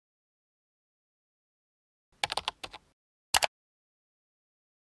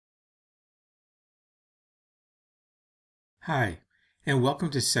Hi, and welcome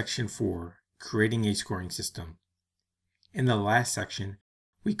to Section 4, Creating a Scoring System. In the last section,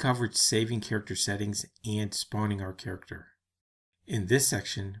 we covered saving character settings and spawning our character. In this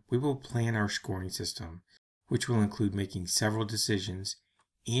section, we will plan our scoring system, which will include making several decisions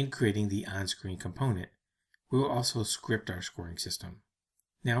and creating the on-screen component. We will also script our scoring system.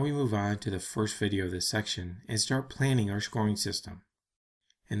 Now we move on to the first video of this section and start planning our scoring system.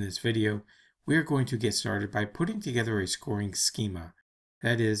 In this video, we are going to get started by putting together a scoring schema,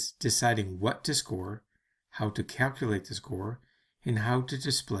 that is, deciding what to score, how to calculate the score, and how to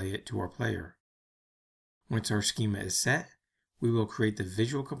display it to our player. Once our schema is set, we will create the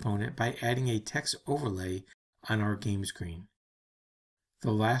visual component by adding a text overlay on our game screen.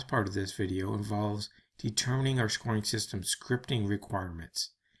 The last part of this video involves determining our scoring system scripting requirements.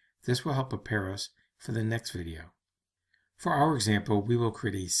 This will help prepare us for the next video. For our example, we will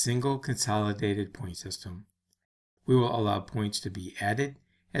create a single consolidated point system. We will allow points to be added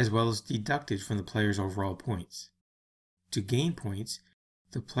as well as deducted from the player's overall points. To gain points,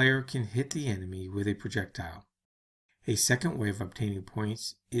 the player can hit the enemy with a projectile. A second way of obtaining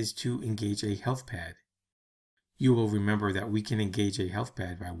points is to engage a health pad. You will remember that we can engage a health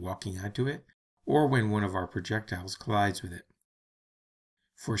pad by walking onto it or when one of our projectiles collides with it.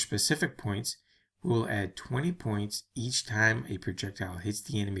 For specific points, we will add 20 points each time a projectile hits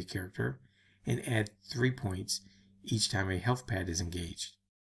the enemy character and add 3 points each time a health pad is engaged.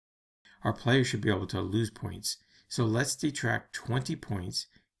 Our player should be able to lose points, so let's detract 20 points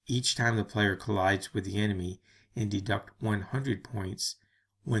each time the player collides with the enemy and deduct 100 points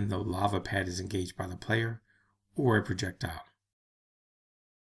when the lava pad is engaged by the player or a projectile.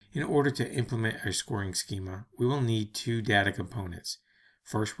 In order to implement our scoring schema, we will need two data components.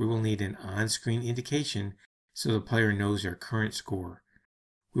 First, we will need an on-screen indication so the player knows their current score.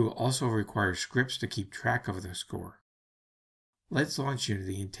 We will also require scripts to keep track of the score. Let's launch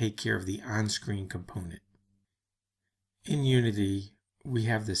Unity and take care of the on-screen component. In Unity, we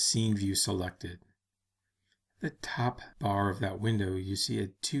have the scene view selected. At the top bar of that window, you see a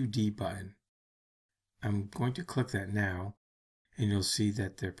 2D button. I'm going to click that now, and you'll see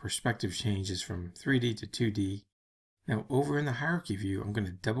that the perspective changes from 3D to 2D. Now over in the hierarchy view, I'm going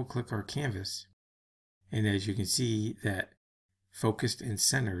to double click our canvas, and as you can see that focused and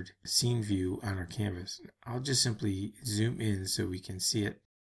centered scene view on our canvas. I'll just simply zoom in so we can see it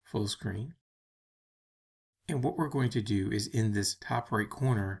full screen. And what we're going to do is in this top right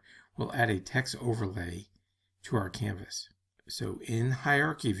corner, we'll add a text overlay to our canvas. So in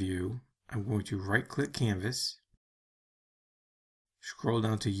hierarchy view, I'm going to right click canvas, scroll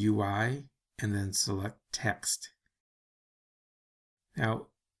down to UI, and then select text. Now,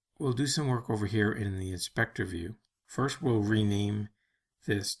 we'll do some work over here in the inspector view. First, we'll rename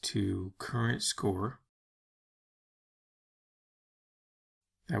this to current score.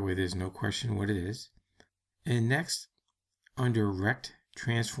 That way there's no question what it is. And next, under Rect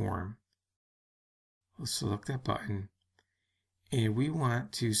Transform, we'll select that button. And we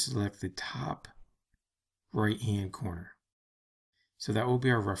want to select the top right-hand corner. So that will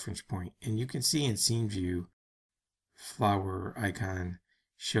be our reference point. And you can see in scene view, flower icon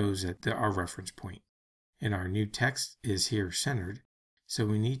shows that our reference point. And our new text is here centered. So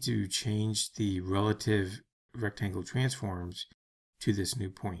we need to change the relative rectangle transforms to this new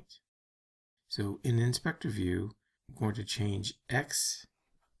point. So in inspector view, I'm going to change X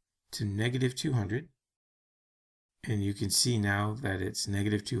to -200. And you can see now that it's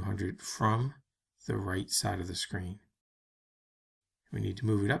 -200 from the right side of the screen. We need to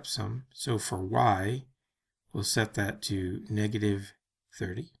move it up some. So for Y, we'll set that to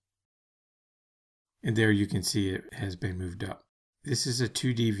 -30. And there you can see it has been moved up. This is a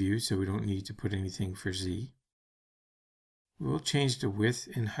 2D view, so we don't need to put anything for Z. We'll change the width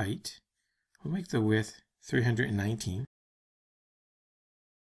and height. We'll make the width 319.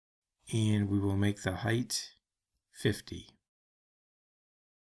 And we will make the height 50.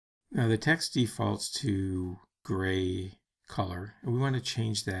 Now the text defaults to gray color, and we want to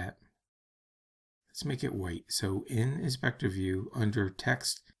change that. Let's make it white. So in inspector view, under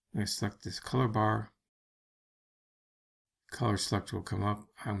text, I'm going to select this color bar. Color select will come up.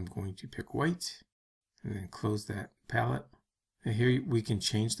 I'm going to pick white and then close that palette. And here we can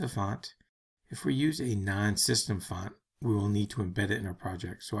change the font. If we use a non-system font, we will need to embed it in our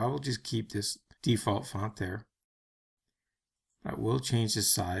project. So I will just keep this default font there. I will change the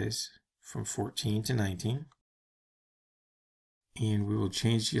size from 14 to 19. And we will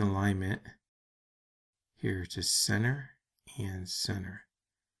change the alignment here to center and center.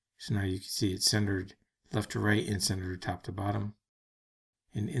 So now you can see it's centered left to right and centered top to bottom.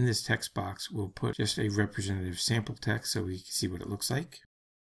 And in this text box, we'll put just a representative sample text so we can see what it looks like.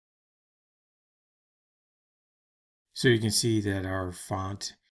 So you can see that our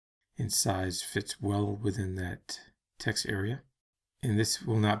font and size fits well within that text area. And this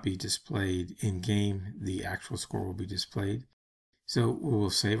will not be displayed in game. The actual score will be displayed. So we will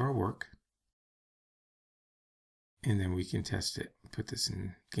save our work. And then we can test it. Put this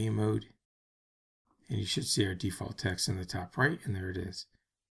in game mode. And you should see our default text in the top right, and there it is.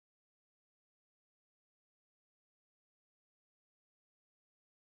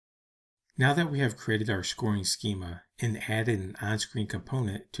 Now that we have created our scoring schema and added an on-screen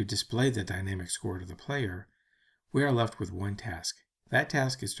component to display the dynamic score to the player, we are left with one task. That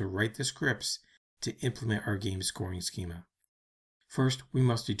task is to write the scripts to implement our game scoring schema. First, we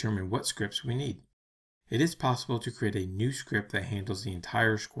must determine what scripts we need. It is possible to create a new script that handles the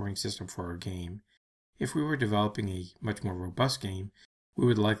entire scoring system for our game. If we were developing a much more robust game, we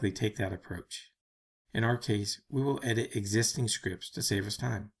would likely take that approach. In our case, we will edit existing scripts to save us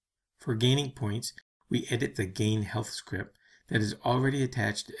time. For gaining points, we edit the gain health script that is already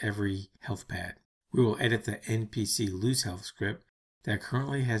attached to every health pad. We will edit the NPC lose health script that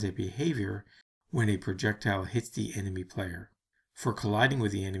currently has a behavior when a projectile hits the enemy player. For colliding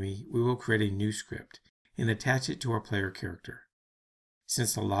with the enemy, we will create a new script and attach it to our player character.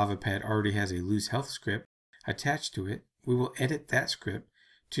 Since the lava pad already has a lose health script attached to it, we will edit that script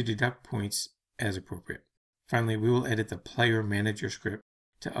to deduct points as appropriate. Finally, we will edit the player manager script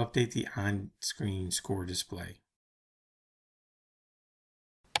to update the on-screen score display.